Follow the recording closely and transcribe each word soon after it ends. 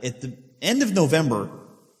At the end of November,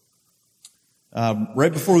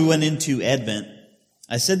 right before we went into Advent,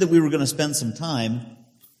 I said that we were going to spend some time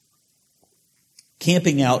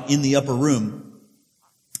camping out in the upper room,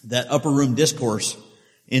 that upper room discourse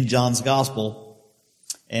in John's Gospel.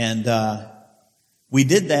 And we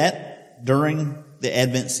did that during the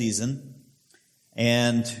Advent season,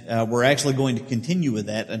 and we're actually going to continue with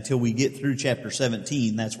that until we get through chapter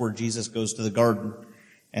 17. That's where Jesus goes to the garden,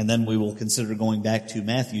 and then we will consider going back to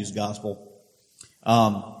Matthew's Gospel.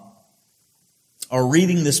 Our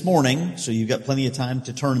reading this morning, so you've got plenty of time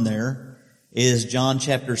to turn there, is John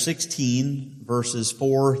chapter 16, verses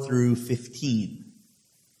 4 through 15.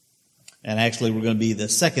 And actually, we're going to be the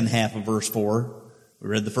second half of verse 4. We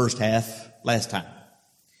read the first half last time.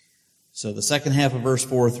 So the second half of verse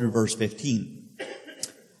 4 through verse 15.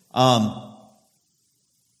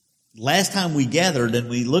 Last time we gathered and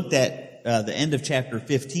we looked at the end of chapter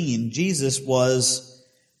 15, Jesus was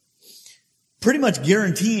pretty much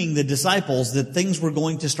guaranteeing the disciples that things were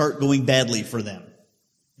going to start going badly for them.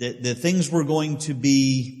 That things were going to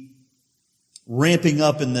be ramping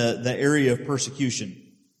up in the area of persecution.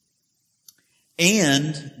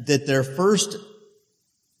 And that the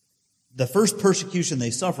first persecution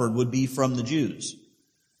they suffered would be from the Jews.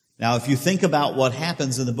 Now, if you think about what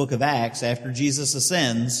happens in the book of Acts after Jesus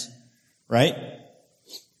ascends, right?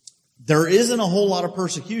 There isn't a whole lot of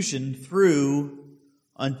persecution through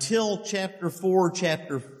until chapter 4,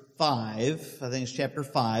 chapter 5, I think it's chapter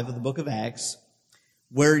 5 of the book of Acts,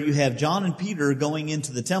 where you have John and Peter going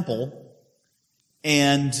into the temple,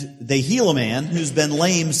 and they heal a man who's been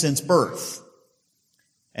lame since birth.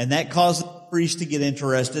 And that causes the priests to get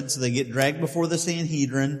interested, so they get dragged before the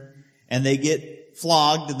Sanhedrin, and they get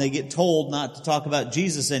flogged, and they get told not to talk about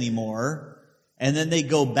Jesus anymore. And then they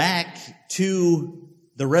go back to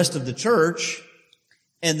the rest of the church,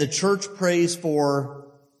 and the church prays for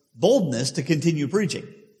boldness to continue preaching,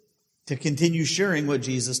 to continue sharing what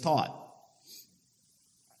Jesus taught.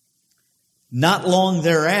 Not long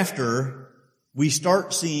thereafter, we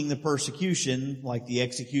start seeing the persecution, like the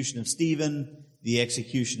execution of Stephen, the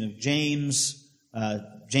execution of James,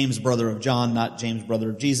 James brother of John, not James brother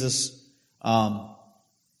of Jesus.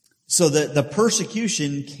 So the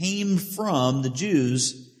persecution came from the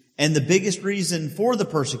Jews, and the biggest reason for the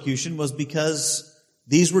persecution was because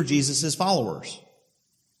these were Jesus' followers.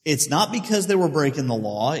 It's not because they were breaking the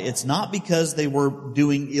law. It's not because they were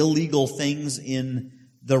doing illegal things in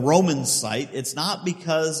the Roman sight. It's not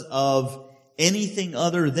because of anything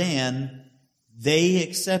other than they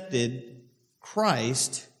accepted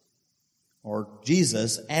Christ, or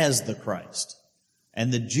Jesus, as the Christ.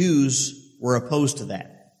 And the Jews were opposed to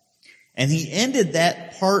that. And he ended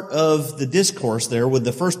that part of the discourse there with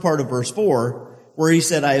the first part of verse 4, where he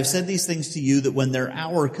said, I have said these things to you that when their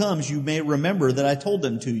hour comes, you may remember that I told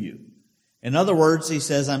them to you. In other words, he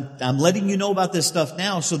says, I'm letting you know about this stuff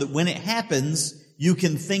now so that when it happens, you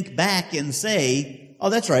can think back and say, oh,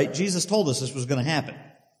 that's right, Jesus told us this was going to happen.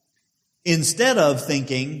 Instead of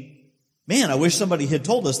thinking, man, I wish somebody had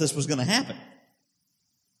told us this was going to happen.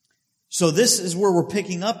 So this is where we're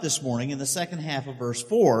picking up this morning in the second half of verse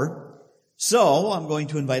 4. So I'm going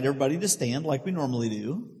to invite everybody to stand like we normally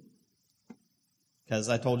do, because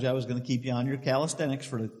I told you I was going to keep you on your calisthenics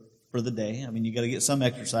for the day. I mean, you got to get some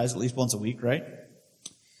exercise at least once a week, right?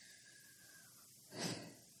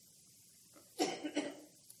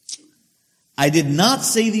 I did not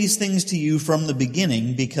say these things to you from the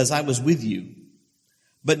beginning because I was with you.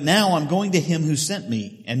 But now I'm going to him who sent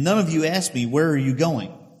me, and none of you asked me, where are you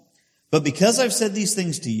going? But because I've said these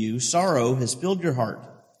things to you, sorrow has filled your heart.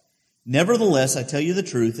 Nevertheless, I tell you the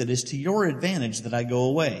truth, it is to your advantage that I go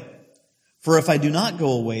away. For if I do not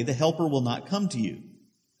go away, the Helper will not come to you.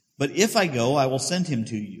 But if I go, I will send him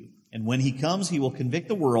to you. And when he comes, he will convict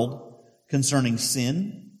the world concerning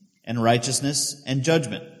sin and righteousness and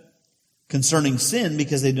judgment. Concerning sin,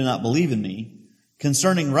 because they do not believe in me.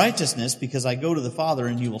 Concerning righteousness, because I go to the Father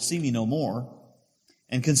and you will see me no more.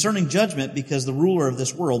 And concerning judgment, because the ruler of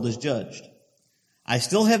this world is judged. I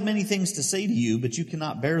still have many things to say to you, but you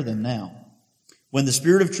cannot bear them now. When the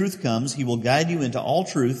Spirit of truth comes, he will guide you into all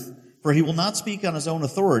truth, for he will not speak on his own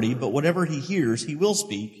authority, but whatever he hears, he will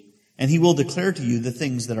speak, and he will declare to you the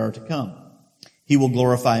things that are to come. He will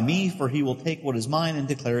glorify me, for he will take what is mine and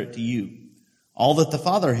declare it to you. All that the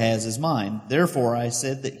Father has is mine. Therefore, I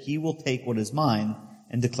said that he will take what is mine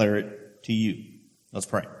and declare it to you. Let's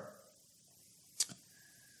pray.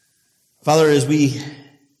 Father, as we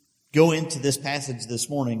go into this passage this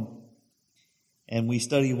morning, and we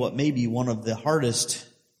study what may be one of the hardest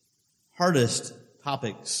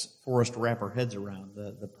topics for us to wrap our heads around,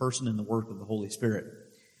 the person and the work of the Holy Spirit.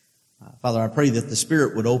 Father, I pray that the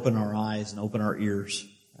Spirit would open our eyes and open our ears.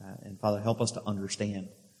 And Father, help us to understand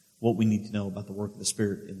what we need to know about the work of the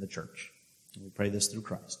Spirit in the church. And we pray this through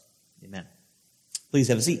Christ. Amen. Please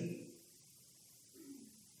have a seat.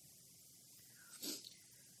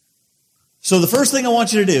 So the first thing I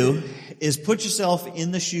want you to do is put yourself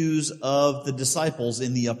in the shoes of the disciples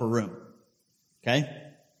in the upper room. Okay?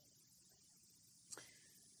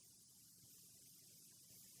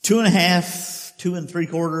 2.5, 2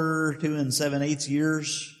 3/4, 2 7/8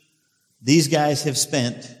 years, these guys have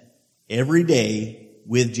spent every day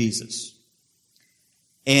with Jesus.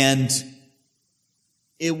 And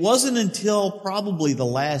it wasn't until probably the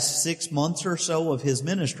last 6 months or so of his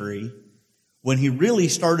ministry when he really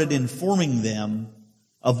started informing them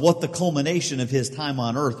of what the culmination of his time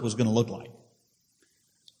on earth was going to look like.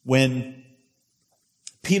 When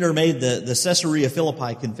Peter made the Caesarea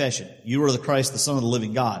Philippi confession, "You are the Christ, the Son of the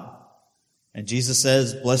living God." And Jesus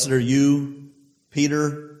says, "Blessed are you,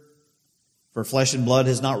 Peter, for flesh and blood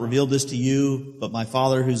has not revealed this to you, but my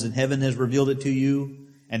Father who's in heaven has revealed it to you.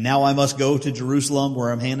 And now I must go to Jerusalem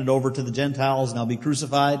where I'm handed over to the Gentiles and I'll be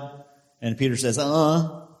crucified." And Peter says,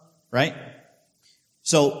 right?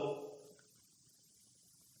 So,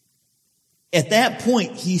 at that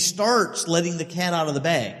point, he starts letting the cat out of the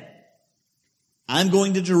bag. "I'm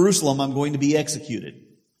going to Jerusalem, I'm going to be executed."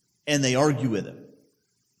 And they argue with him.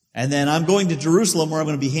 And then, "I'm going to Jerusalem where I'm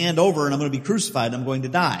going to be handed over and I'm going to be crucified and I'm going to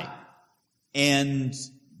die." And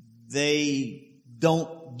they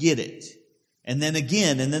don't get it. And then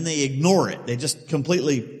again, and then they ignore it. They just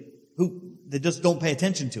they just don't pay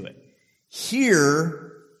attention to it. Here,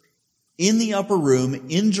 in the upper room,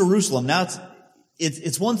 in Jerusalem, now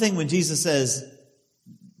it's one thing when Jesus says,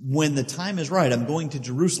 "When the time is right, I'm going to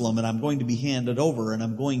Jerusalem and I'm going to be handed over and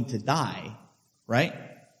I'm going to die," right?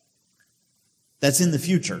 That's in the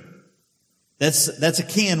future. That's a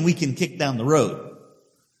can we can kick down the road.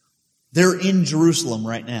 They're in Jerusalem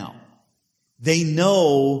right now. They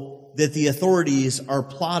know that the authorities are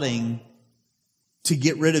plotting to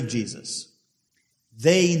get rid of Jesus.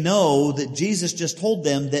 They know that Jesus just told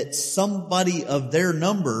them that somebody of their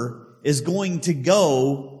number is going to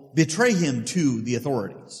go betray him to the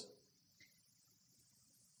authorities.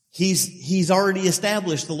 He's already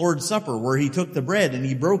established the Lord's Supper where he took the bread and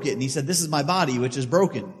he broke it and he said, "This is my body which is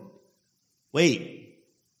broken." Wait.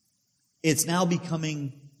 It's now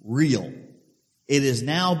becoming real. It is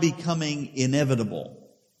now becoming inevitable.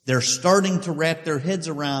 They're starting to wrap their heads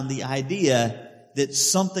around the idea that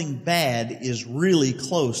something bad is really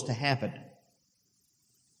close to happening.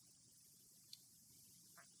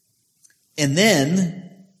 And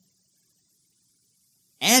then,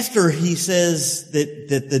 after he says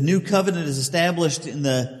that the new covenant is established in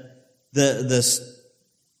the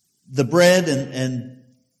bread and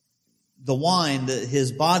the wine,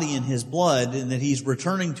 his body and his blood, and that he's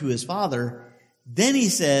returning to his Father, then he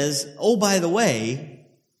says, "Oh, by the way,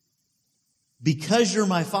 because you're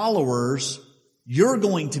my followers, you're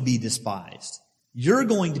going to be despised. You're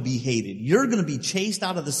going to be hated. You're going to be chased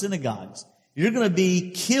out of the synagogues. You're going to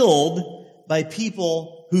be killed by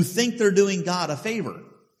people who think they're doing God a favor."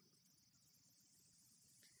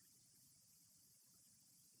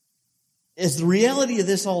 As the reality of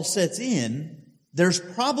this all sets in, there's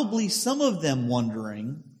probably some of them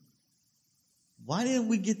wondering, why didn't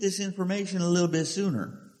we get this information a little bit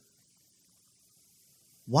sooner?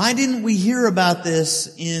 Why didn't we hear about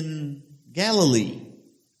this in Galilee,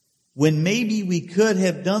 when maybe we could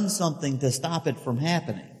have done something to stop it from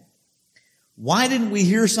happening? Why didn't we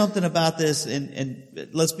hear something about this? And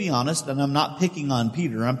let's be honest, and I'm not picking on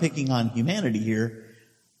Peter, I'm picking on humanity here.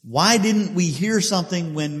 Why didn't we hear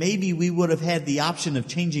something when maybe we would have had the option of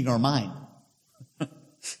changing our mind?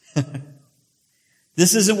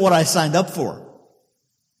 This isn't what I signed up for.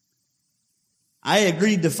 I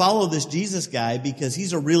agreed to follow this Jesus guy because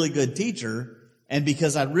he's a really good teacher, and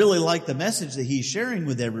because I really like the message that he's sharing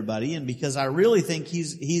with everybody, and because I really think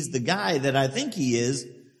he's the guy that I think he is,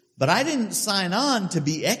 but I didn't sign on to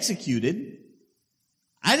be executed.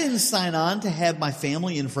 I didn't sign on to have my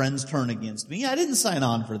family and friends turn against me. I didn't sign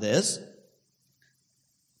on for this.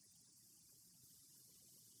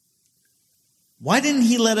 Why didn't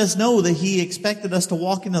he let us know that he expected us to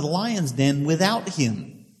walk into the lion's den without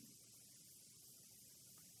him?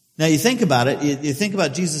 Now you think about it, you think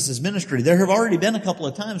about Jesus' ministry. There have already been a couple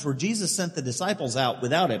of times where Jesus sent the disciples out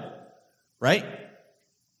without him, right?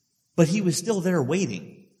 But he was still there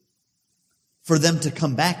waiting for them to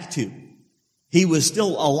come back to. He was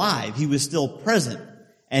still alive. He was still present.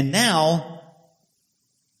 And now,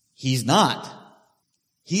 he's not.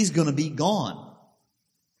 He's going to be gone.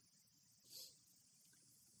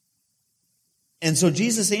 And so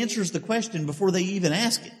Jesus answers the question before they even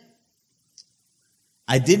ask it.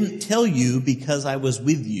 I didn't tell you because I was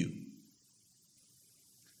with you.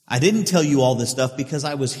 I didn't tell you all this stuff because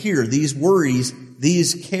I was here. These worries,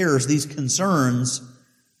 these cares, these concerns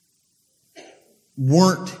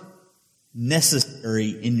weren't necessary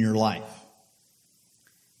in your life.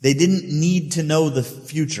 They didn't need to know the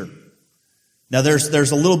future. Now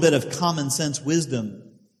there's a little bit of common sense wisdom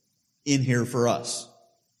in here for us.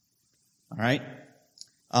 All right?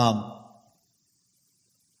 A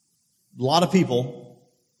lot of people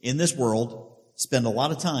in this world spend a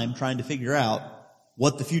lot of time trying to figure out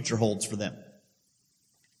what the future holds for them.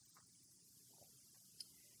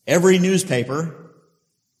 Every newspaper,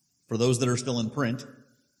 for those that are still in print,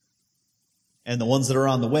 and the ones that are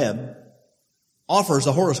on the web, offers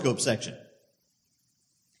a horoscope section.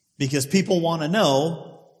 Because people want to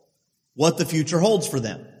know what the future holds for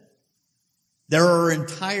them. There are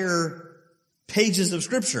entire pages of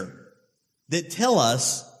Scripture that tell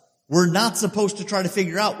us we're not supposed to try to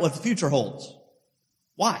figure out what the future holds.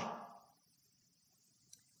 Why?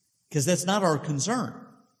 Because that's not our concern.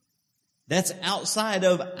 That's outside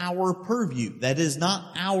of our purview. That is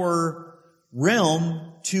not our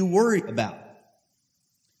realm to worry about.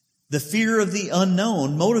 The fear of the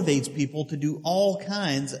unknown motivates people to do all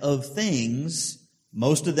kinds of things,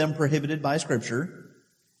 most of them prohibited by Scripture,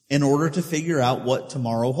 in order to figure out what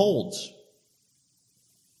tomorrow holds.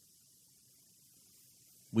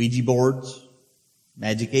 Ouija boards,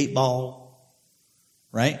 magic 8 ball,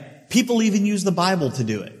 right? People even use the Bible to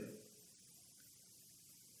do it.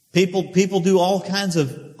 People do all kinds of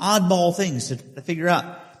oddball things to figure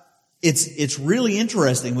out. It's really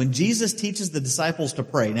interesting when Jesus teaches the disciples to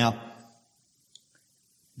pray. Now,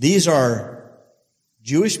 these are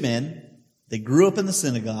Jewish men. They grew up in the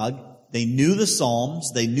synagogue. They knew the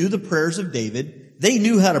Psalms. They knew the prayers of David. They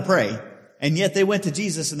knew how to pray. And yet they went to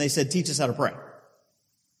Jesus and they said, teach us how to pray.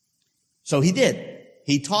 So he did.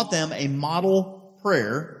 He taught them a model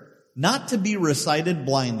prayer, not to be recited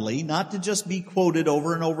blindly, not to just be quoted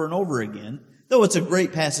over and over and over again, though it's a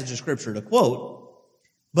great passage of Scripture to quote,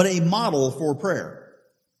 but a model for prayer.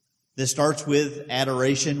 This starts with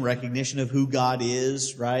adoration, recognition of who God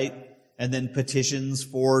is, right? And then petitions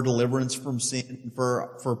for deliverance from sin,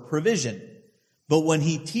 for provision. But when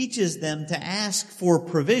he teaches them to ask for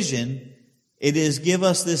provision, it is give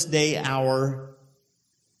us this day our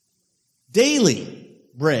daily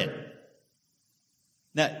bread.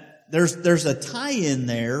 Now, there's a tie-in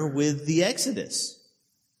there with the Exodus.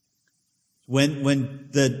 When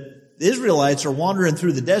the Israelites are wandering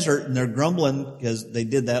through the desert and they're grumbling because they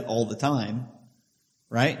did that all the time,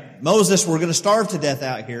 right? Moses, we're going to starve to death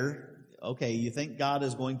out here. Okay, you think God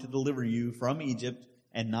is going to deliver you from Egypt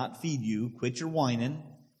and not feed you? Quit your whining.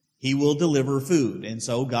 He will deliver food. And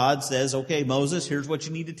so God says, okay, Moses, here's what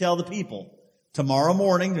you need to tell the people. Tomorrow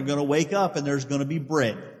morning, they're going to wake up and there's going to be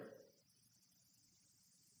bread.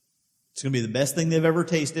 It's going to be the best thing they've ever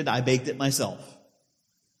tasted. I baked it myself.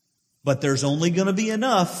 But there's only going to be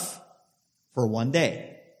enough for one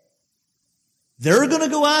day. They're going to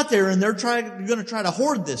go out there and they're going to try to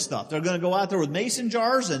hoard this stuff. They're going to go out there with mason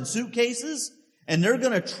jars and suitcases and they're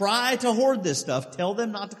going to try to hoard this stuff. Tell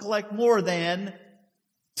them not to collect more than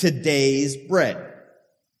today's bread.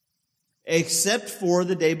 Except for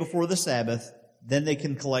the day before the Sabbath, then they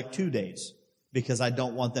can collect 2 days because I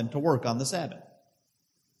don't want them to work on the Sabbath.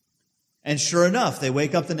 And sure enough, they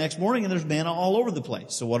wake up the next morning and there's manna all over the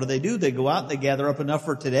place. So what do? They go out and they gather up enough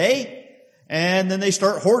for today and then they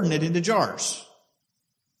start hoarding it into jars.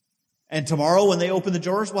 And tomorrow when they open the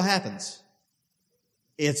jars, what happens?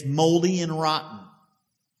 It's moldy and rotten.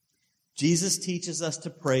 Jesus teaches us to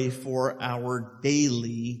pray for our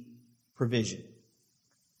daily provision.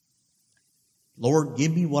 Lord,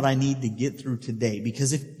 give me what I need to get through today.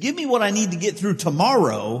 Because if give me what I need to get through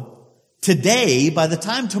tomorrow, today, by the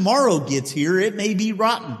time tomorrow gets here, it may be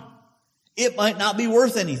rotten. It might not be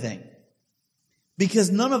worth anything.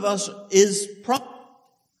 Because none of us is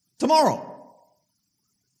tomorrow.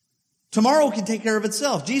 Tomorrow can take care of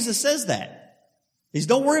itself. Jesus says that. He says,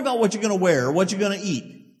 don't worry about what you're going to wear or what you're going to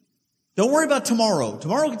eat. Don't worry about tomorrow.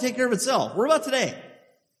 Tomorrow can take care of itself. Worry about today.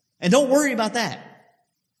 And don't worry about that.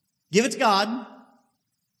 Give it to God.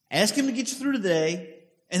 Ask Him to get you through today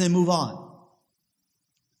and then move on.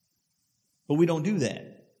 But we don't do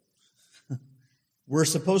that. We're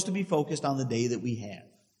supposed to be focused on the day that we have.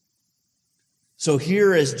 So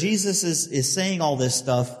here, as Jesus is saying all this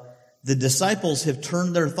stuff, the disciples have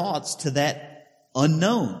turned their thoughts to that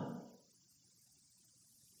unknown.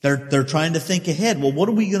 They're trying to think ahead. Well, what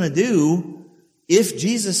are we going to do if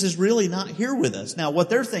Jesus is really not here with us? Now, what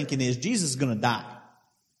they're thinking is Jesus is going to die.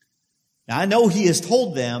 Now, I know he has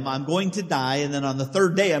told them, I'm going to die, and then on the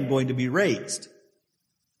third day I'm going to be raised.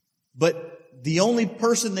 But the only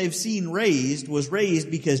person they've seen raised was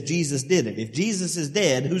raised because Jesus did it. If Jesus is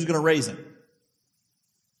dead, who's going to raise him?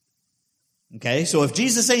 Okay, so if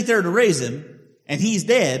Jesus ain't there to raise him, and he's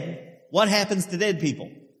dead, what happens to dead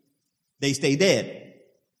people? They stay dead.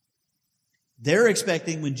 They're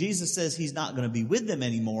expecting when Jesus says he's not going to be with them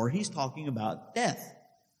anymore, he's talking about death.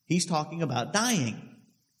 He's talking about dying.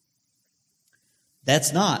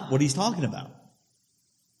 That's not what he's talking about.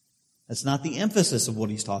 That's not the emphasis of what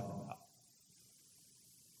he's talking about.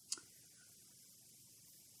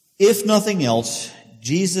 If nothing else,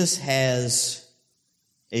 Jesus has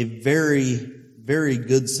a very, very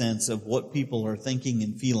good sense of what people are thinking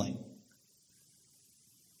and feeling.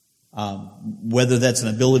 Whether that's an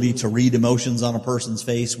ability to read emotions on a person's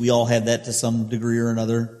face, we all have that to some degree or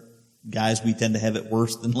another. Guys, we tend to have it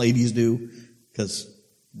worse than ladies do, because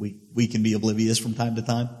we can be oblivious from time to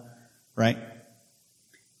time, right?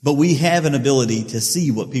 But we have an ability to see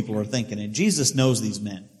what people are thinking, and Jesus knows these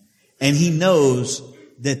men. And he knows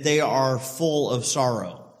that they are full of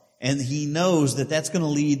sorrow. And he knows that that's going to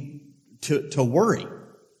lead to worry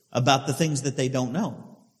about the things that they don't know.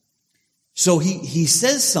 So he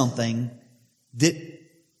says something that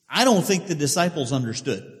I don't think the disciples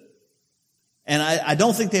understood. And I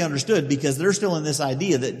don't think they understood because they're still in this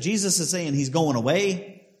idea that Jesus is saying he's going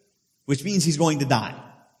away, which means he's going to die.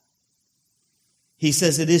 He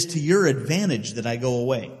says, it is to your advantage that I go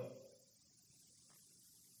away.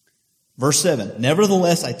 Verse 7,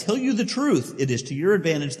 nevertheless, I tell you the truth, it is to your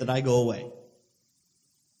advantage that I go away.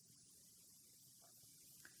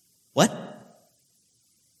 What?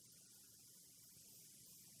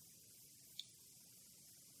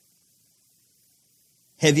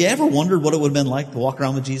 Have you ever wondered what it would have been like to walk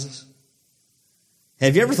around with Jesus?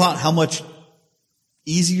 Have you ever thought how much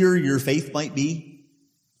easier your faith might be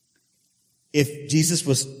if Jesus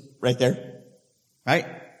was right there? Right?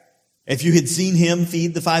 If you had seen him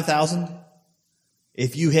feed the 5,000,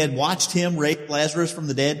 if you had watched him raise Lazarus from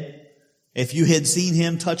the dead, if you had seen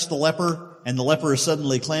him touch the leper and the leper is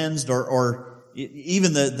suddenly cleansed, or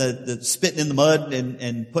even the spitting in the mud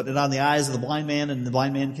and putting it on the eyes of the blind man and the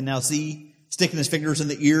blind man can now see, sticking his fingers in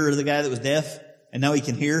the ear of the guy that was deaf and now he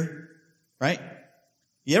can hear, right?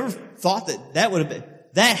 You ever thought that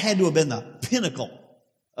had to have been the pinnacle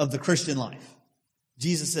of the Christian life?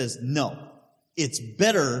 Jesus says, no, it's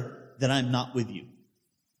better that I'm not with you.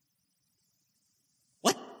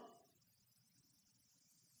 What?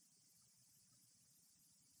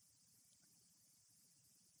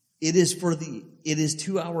 It is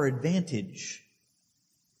to our advantage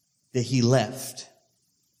that he left.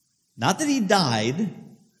 Not that he died.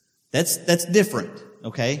 That's different,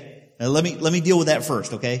 okay? Now let me deal with that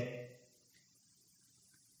first, okay?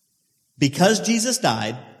 Because Jesus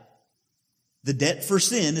died, the debt for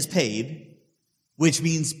sin is paid, which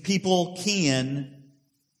means people can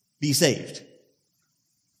be saved.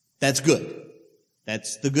 That's good.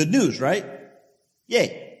 That's the good news, right?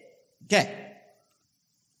 Yay. Okay.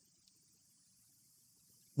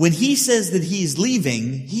 When he says that he's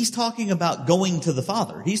leaving, he's talking about going to the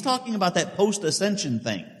Father. He's talking about that post-ascension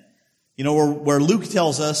thing. You know, where Luke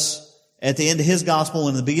tells us at the end of his gospel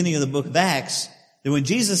and the beginning of the book of Acts that when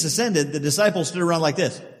Jesus ascended, the disciples stood around like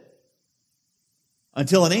this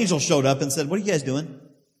until an angel showed up and said, what are you guys doing?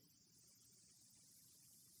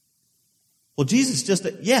 Well, Jesus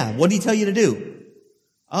what did he tell you to do?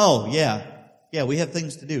 Oh, yeah, we have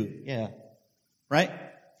things to do. Yeah, right?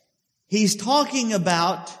 He's talking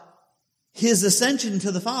about his ascension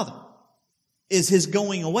to the Father is his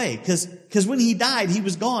going away. Because when he died, he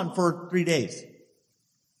was gone for 3 days.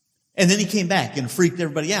 And then he came back and freaked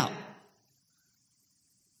everybody out.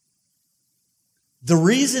 The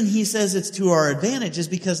reason he says it's to our advantage is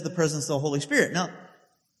because of the presence of the Holy Spirit. Now,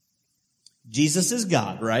 Jesus is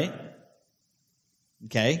God, right?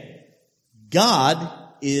 Okay. God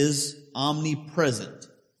is omnipresent,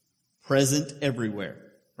 present everywhere,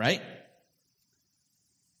 right?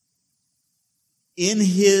 In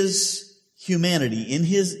his humanity, in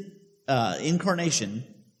his incarnation,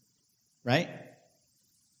 right?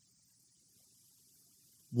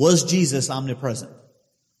 Was Jesus omnipresent?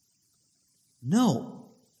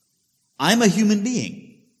 No. I'm a human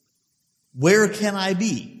being. Where can I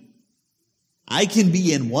be? I can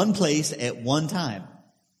be in one place at one time.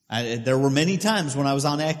 There were many times when I was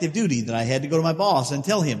on active duty that I had to go to my boss and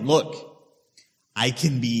tell him, look, I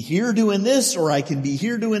can be here doing this or I can be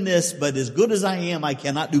here doing this, but as good as I am, I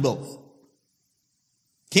cannot do both.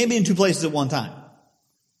 Can't be in two places at one time.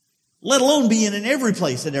 Let alone be in every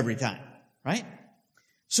place at every time, right?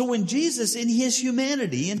 So when Jesus, in his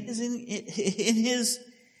humanity, in his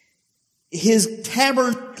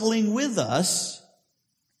tabernacling with us,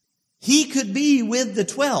 he could be with the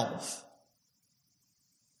 12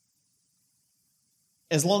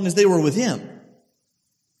 as long as they were with him.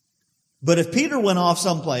 But if Peter went off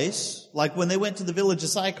someplace, like when they went to the village of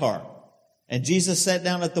Sychar, and Jesus sat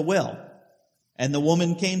down at the well, and the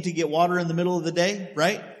woman came to get water in the middle of the day,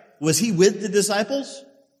 right? Was he with the disciples?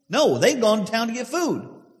 No, they'd gone to town to get food.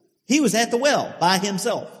 He was at the well by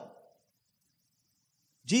himself.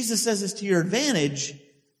 Jesus says it's to your advantage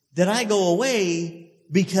that I go away,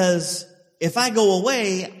 because if I go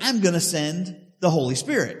away, I'm going to send the Holy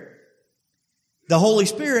Spirit. The Holy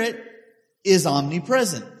Spirit is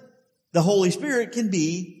omnipresent. The Holy Spirit can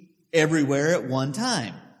be everywhere at one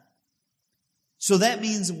time. So that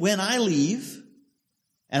means when I leave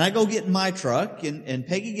and I go get in my truck and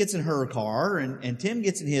Peggy gets in her car and Tim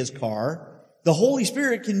gets in his car, the Holy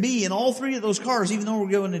Spirit can be in all three of those cars, even though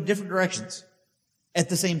we're going in different directions at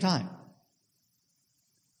the same time.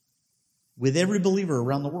 With every believer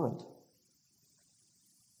around the world.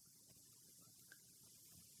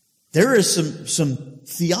 There is some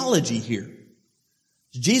theology here.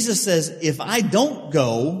 Jesus says, if I don't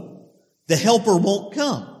go, the helper won't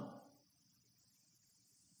come.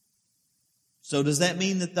 So does that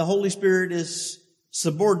mean that the Holy Spirit is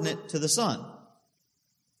subordinate to the Son?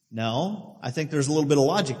 No, I think there's a little bit of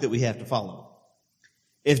logic that we have to follow.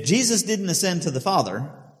 If Jesus didn't ascend to the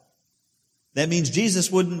Father, that means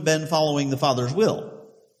Jesus wouldn't have been following the Father's will.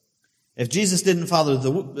 If Jesus didn't follow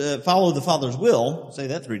the Father's will, say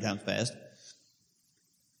that 3 times fast,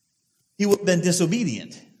 he would have been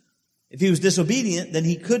disobedient. If he was disobedient, then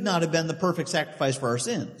he could not have been the perfect sacrifice for our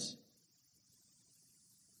sins.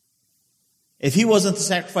 If he wasn't the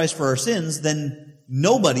sacrifice for our sins, then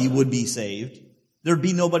nobody would be saved. There'd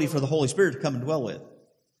be nobody for the Holy Spirit to come and dwell with.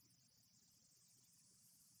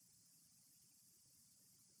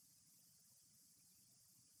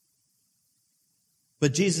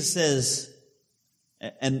 But Jesus says,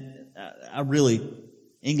 and I really,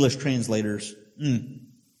 English translators,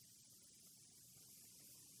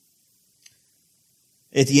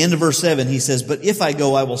 At the end of verse 7, he says, but if I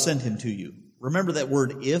go, I will send him to you. Remember that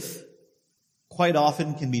word if quite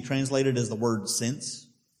often can be translated as the word since.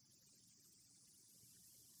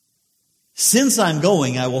 Since I'm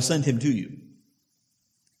going, I will send him to you.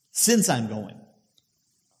 Since I'm going,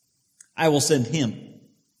 I will send him.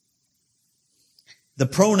 The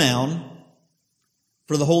pronoun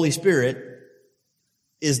for the Holy Spirit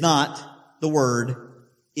is not the word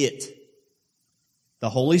it. The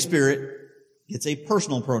Holy Spirit gets a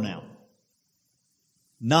personal pronoun,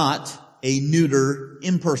 not a neuter,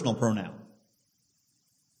 impersonal pronoun.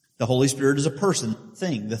 The Holy Spirit is a person,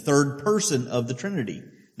 thing, the third person of the Trinity,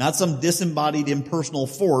 not some disembodied impersonal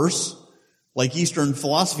force like Eastern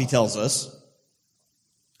philosophy tells us.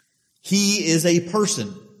 He is a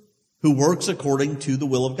person who works according to the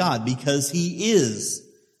will of God because he is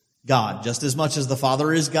God, just as much as the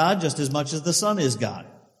Father is God, just as much as the Son is God.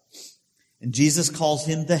 And Jesus calls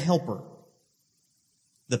him the helper,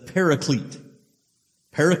 the paraclete,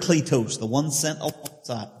 parakletos, the one sent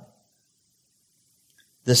alongside.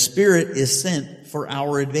 The Spirit is sent for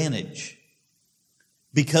our advantage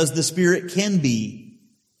because the Spirit can be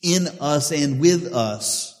in us and with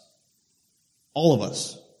us, all of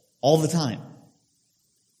us, all the time.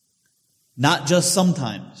 Not just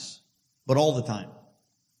sometimes, but all the time.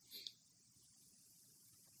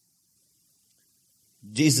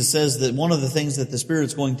 Jesus says that one of the things that the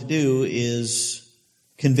Spirit's going to do is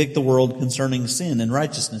convict the world concerning sin and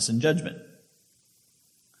righteousness and judgment.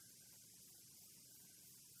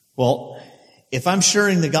 Well, if I'm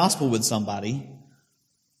sharing the gospel with somebody,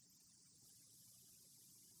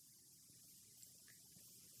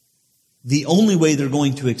 the only way they're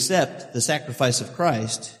going to accept the sacrifice of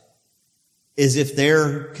Christ is if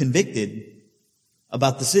they're convicted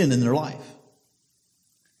about the sin in their life.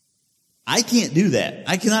 I can't do that.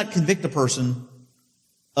 I cannot convict a person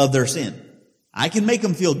of their sin. I can make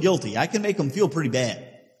them feel guilty. I can make them feel pretty bad.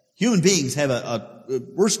 Human beings have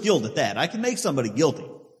we're skilled at that. I can make somebody guilty.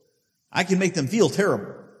 I can make them feel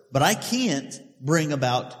terrible. But I can't bring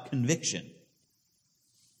about conviction.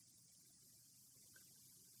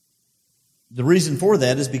 The reason for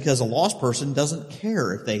that is because a lost person doesn't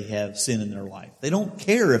care if they have sin in their life. They don't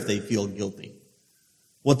care if they feel guilty.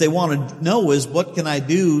 What they want to know is, what can I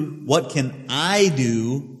do? What can I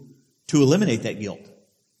do to eliminate that guilt?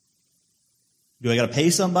 Do I got to pay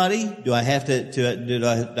somebody? Do I have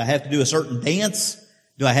to do a certain dance?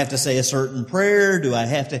 Do I have to say a certain prayer? Do I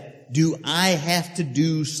have to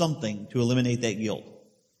do something to eliminate that guilt?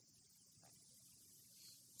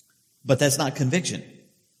 But that's not conviction.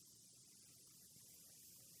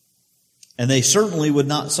 And they certainly would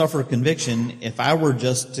not suffer conviction if I were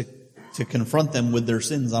just to confront them with their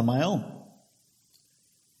sins on my own.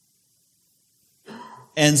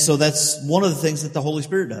 And so that's one of the things that the Holy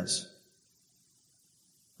Spirit does.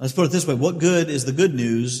 Let's put it this way. What good is the good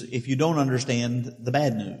news if you don't understand the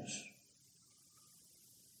bad news?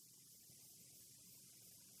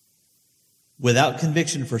 Without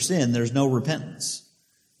conviction for sin, there's no repentance.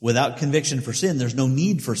 Without conviction for sin, there's no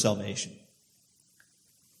need for salvation.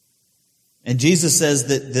 And Jesus says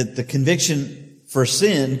that the conviction for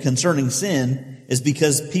sin, concerning sin, is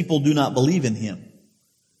because people do not believe in Him.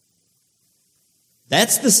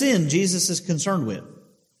 That's the sin Jesus is concerned with.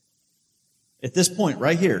 At this point,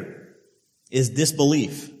 right here, is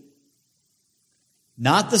disbelief.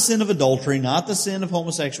 Not the sin of adultery, not the sin of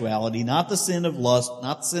homosexuality, not the sin of lust,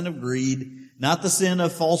 not the sin of greed, not the sin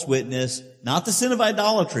of false witness, not the sin of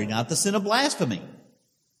idolatry, not the sin of blasphemy.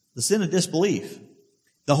 The sin of disbelief.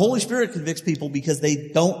 The Holy Spirit convicts people because they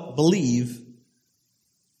don't believe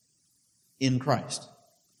in Christ.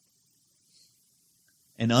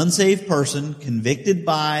 An unsaved person convicted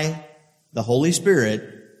by the Holy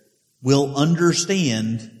Spirit will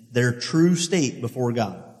understand their true state before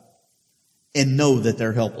God and know that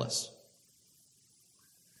they're helpless.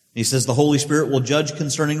 He says the Holy Spirit will judge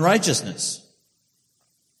concerning righteousness.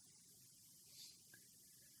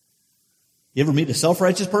 You ever meet a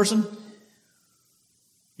self-righteous person?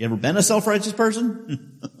 You ever been a self-righteous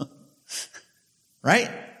person?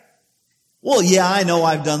 Right? Well, yeah, I know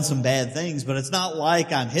I've done some bad things, but it's not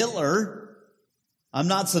like I'm Hitler. I'm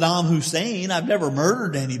not Saddam Hussein. I've never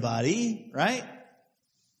murdered anybody, right?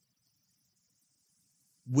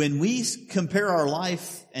 When we compare our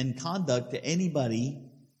life and conduct to anybody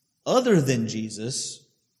other than Jesus,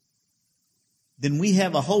 then we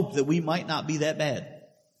have a hope that we might not be that bad.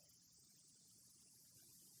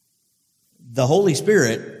 The Holy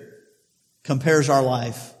Spirit compares our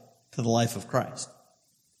life to the life of Christ,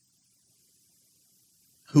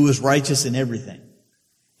 who is righteous in everything.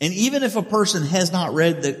 And even if a person has not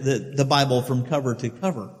read the Bible from cover to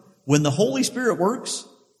cover, when the Holy Spirit works,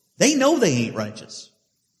 they know they ain't righteous.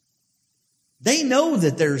 They know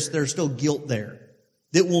that there's still guilt there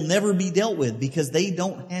that will never be dealt with because they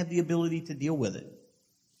don't have the ability to deal with it.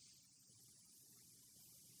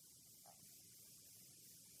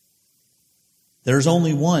 There's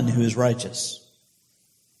only one who is righteous.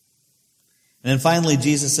 And then finally,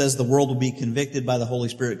 Jesus says the world will be convicted by the Holy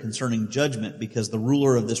Spirit concerning judgment because the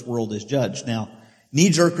ruler of this world is judged. Now,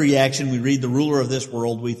 knee-jerk reaction, we read the ruler of this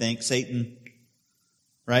world, we think Satan,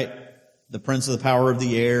 right? The prince of the power of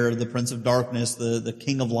the air, the prince of darkness, the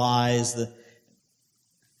king of lies.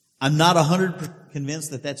 I'm not 100% convinced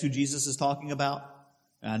that that's who Jesus is talking about.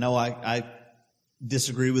 I know I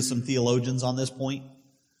disagree with some theologians on this point.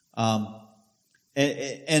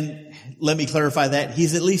 And let me clarify that.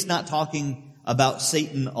 He's at least not talking about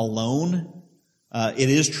Satan alone. It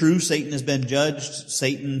is true Satan has been judged.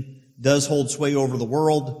 Satan does hold sway over the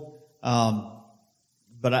world.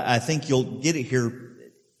 But I think you'll get it here.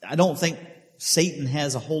 I don't think Satan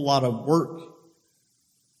has a whole lot of work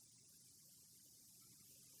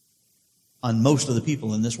on most of the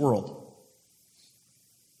people in this world.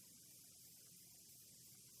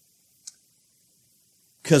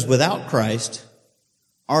 Because without Christ,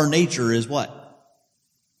 our nature is what?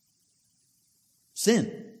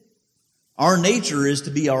 Sin. Our nature is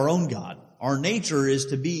to be our own God. Our nature is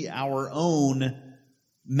to be our own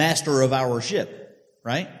master of our ship,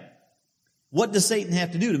 right? What does Satan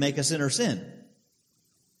have to do to make a sinner sin?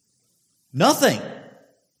 Nothing.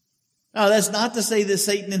 Now, that's not to say that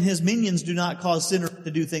Satan and his minions do not cause sinners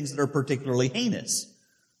to do things that are particularly heinous,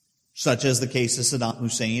 such as the case of Saddam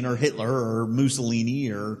Hussein or Hitler or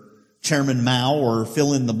Mussolini or Chairman Mao or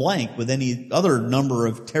fill in the blank with any other number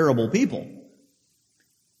of terrible people.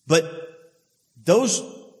 But that's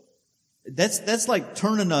like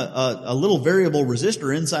turning a little variable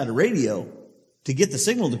resistor inside a radio to get the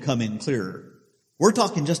signal to come in clearer. We're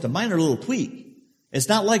talking just a minor little tweak. It's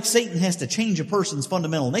not like Satan has to change a person's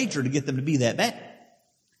fundamental nature to get them to be that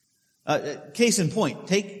bad. Case in point,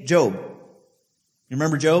 take Job. You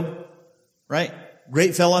remember Job? Right?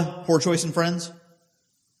 Great fella, poor choice in friends.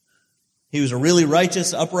 He was a really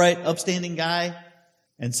righteous, upright, upstanding guy.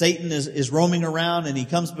 And Satan is roaming around and he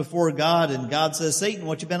comes before God and God says, Satan,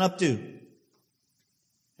 what you been up to?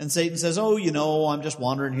 And Satan says, oh, I'm just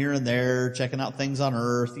wandering here and there, checking out things on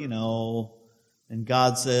earth, And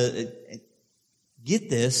God says, get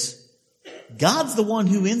this, God's the one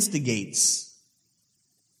who instigates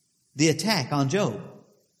the attack on Job.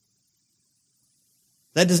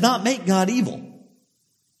 That does not make God evil.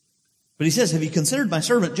 But he says, have you considered my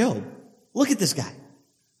servant Job? Look at this guy.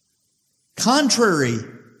 Contrary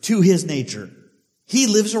to his nature, he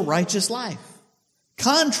lives a righteous life.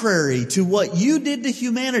 Contrary to what you did to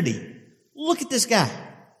humanity, look at this guy.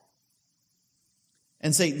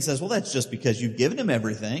 And Satan says, well, that's just because you've given him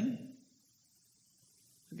everything.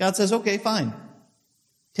 God says, okay, fine.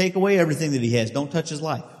 Take away everything that he has. Don't touch his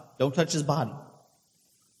life. Don't touch his body.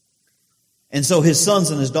 And so his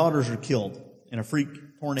sons and his daughters are killed in a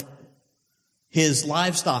freak tornado. His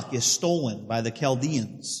livestock is stolen by the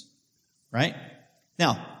Chaldeans. Right?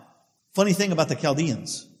 Now, funny thing about the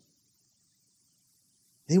Chaldeans.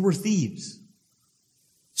 They were thieves.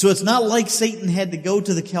 So it's not like Satan had to go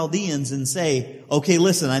to the Chaldeans and say, okay,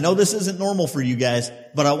 listen, I know this isn't normal for you guys,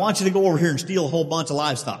 but I want you to go over here and steal a whole bunch of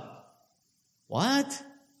livestock. What?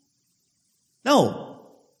 No.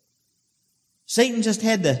 Satan just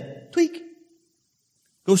had to tweak.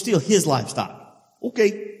 Go steal his livestock.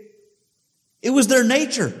 Okay. It was their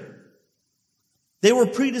nature. They were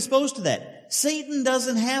predisposed to that. Satan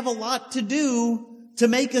doesn't have a lot to do to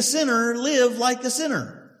make a sinner live like a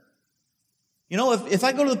sinner. You know, if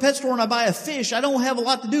I go to the pet store and I buy a fish, I don't have a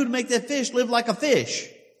lot to do to make that fish live like a fish.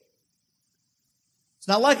 It's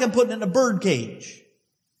not like I'm putting it in a bird cage.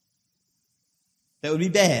 That would be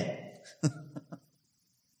bad.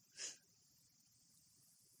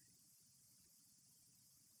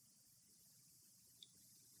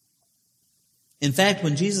 In fact,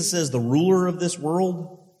 when Jesus says the ruler of this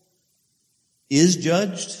world is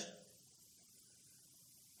judged,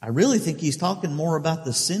 I really think he's talking more about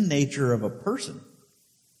the sin nature of a person.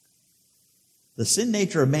 The sin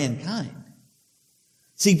nature of mankind.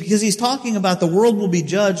 See, because he's talking about the world will be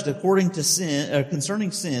judged according to sin, concerning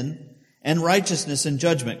sin and righteousness and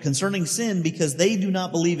judgment. Concerning sin because they do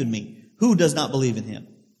not believe in me. Who does not believe in him?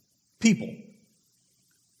 People.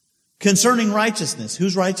 Concerning righteousness.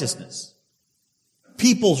 Whose righteousness?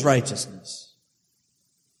 People's righteousness.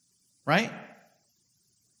 Right?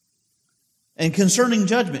 And concerning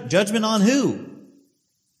judgment. Judgment on who?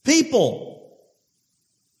 People.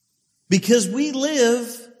 Because we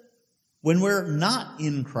live, when we're not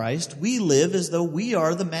in Christ, we live as though we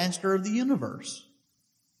are the master of the universe.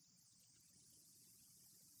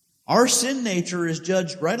 Our sin nature is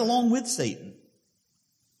judged right along with Satan.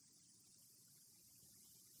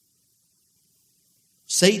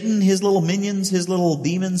 Satan, his little minions, his little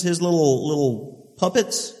demons, his little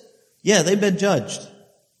puppets, yeah, they've been judged.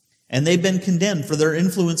 And they've been condemned for their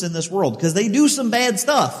influence in this world because they do some bad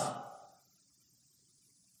stuff.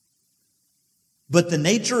 But the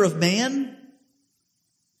nature of man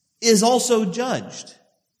is also judged.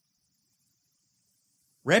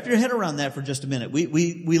 Wrap your head around that for just a minute.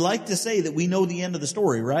 We like to say that we know the end of the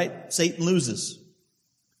story, right? Satan loses.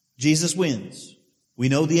 Jesus wins. We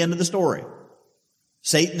know the end of the story.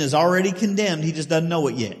 Satan is already condemned. He just doesn't know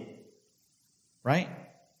it yet. Right?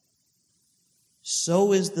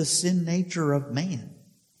 So is the sin nature of man.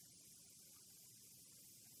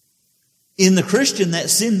 In the Christian, that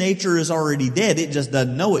sin nature is already dead. It just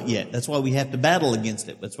doesn't know it yet. That's why we have to battle against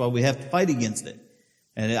it. That's why we have to fight against it.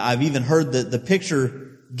 And I've even heard the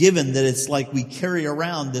picture given that it's like we carry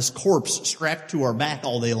around this corpse strapped to our back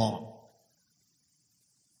all day long.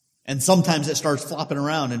 And sometimes it starts flopping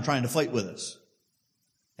around and trying to fight with us.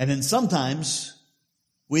 And then sometimes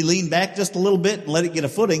we lean back just a little bit and let it get a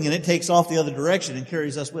footing, and it takes off the other direction and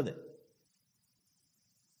carries us with it.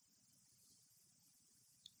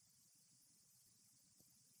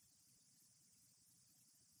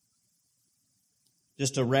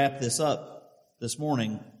 Just to wrap this up this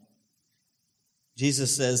morning,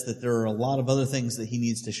 Jesus says that there are a lot of other things that he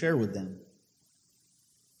needs to share with them.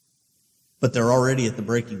 But they're already at the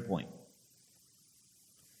breaking point.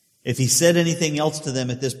 If he said anything else to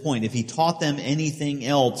them at this point, if he taught them anything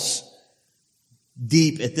else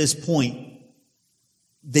deep at this point,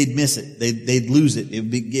 they'd miss it. They'd lose it.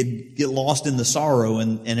 It'd get lost in the sorrow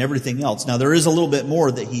and everything else. Now, there is a little bit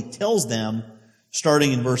more that he tells them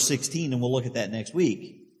starting in verse 16, and we'll look at that next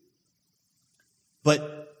week.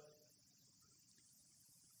 But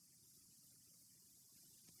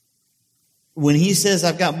when he says,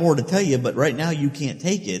 I've got more to tell you, but right now you can't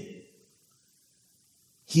take it,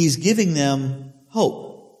 he's giving them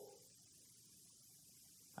hope.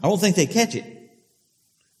 I don't think they catch it.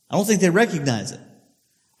 I don't think they recognize it.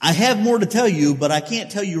 I have more to tell you, but I can't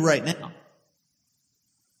tell you right now.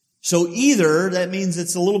 So either that means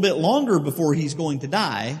it's a little bit longer before he's going to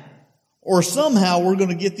die, or somehow we're going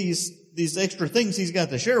to get these extra things he's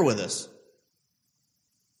got to share with us.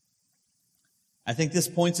 I think this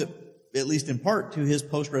points at least in part to his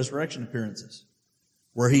post-resurrection appearances,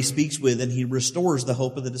 where he speaks with and he restores the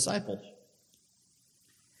hope of the disciples.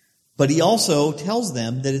 But he also tells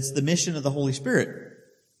them that it's the mission of the Holy Spirit.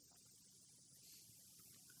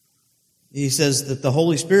 He says that the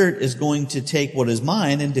Holy Spirit is going to take what is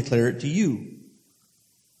mine and declare it to you.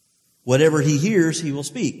 Whatever he hears, he will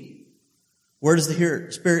speak. Where does the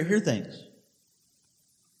Spirit hear things?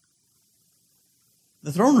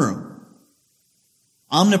 The throne room.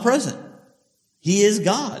 Omnipresent. He is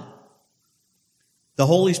God. The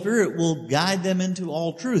Holy Spirit will guide them into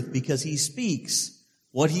all truth because he speaks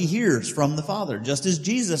what he hears from the Father, just as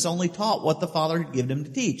Jesus only taught what the Father had given him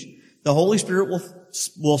to teach. The Holy Spirit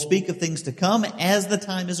will speak of things to come as the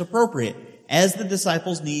time is appropriate, as the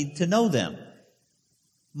disciples need to know them.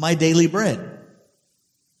 My daily bread.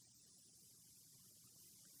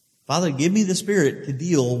 Father, give me the Spirit to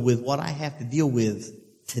deal with what I have to deal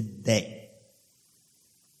with today.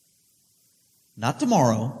 Not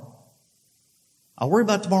tomorrow. I'll worry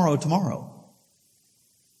about tomorrow.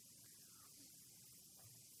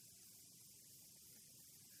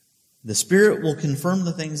 The Spirit will confirm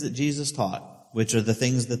the things that Jesus taught, which are the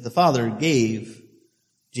things that the Father gave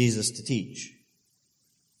Jesus to teach.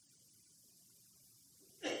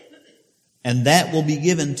 And that will be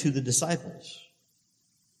given to the disciples.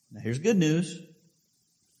 Now here's good news.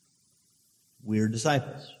 We're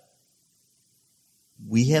disciples.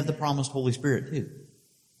 We have the promised Holy Spirit too.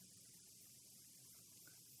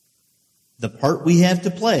 The part we have to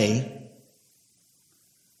play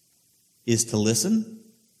is to listen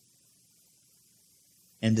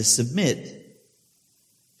and to submit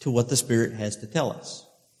to what the Spirit has to tell us.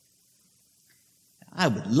 I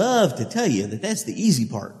would love to tell you that that's the easy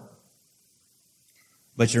part.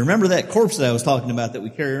 But you remember that corpse that I was talking about that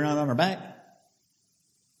we carry around on our back?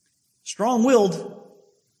 Strong-willed.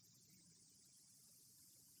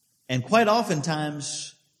 And quite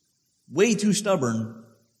oftentimes, way too stubborn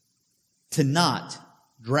to not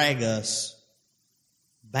drag us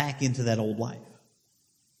back into that old life.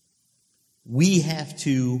 We have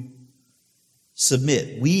to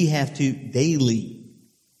submit. We have to daily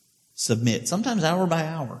submit, sometimes hour by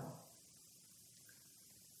hour,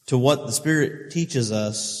 to what the Spirit teaches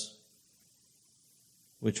us,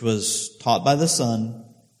 which was taught by the Son,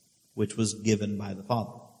 which was given by the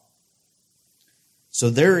Father. So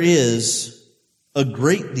there is a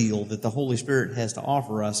great deal that the Holy Spirit has to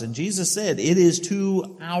offer us. And Jesus said it is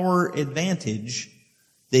to our advantage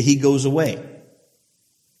that he goes away,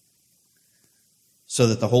 so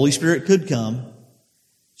that the Holy Spirit could come,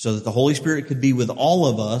 so that the Holy Spirit could be with all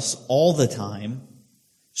of us all the time,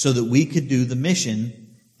 so that we could do the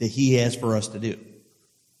mission that he has for us to do.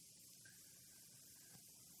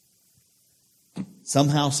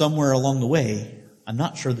 Somehow, somewhere along the way, I'm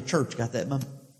not sure the church got that memo.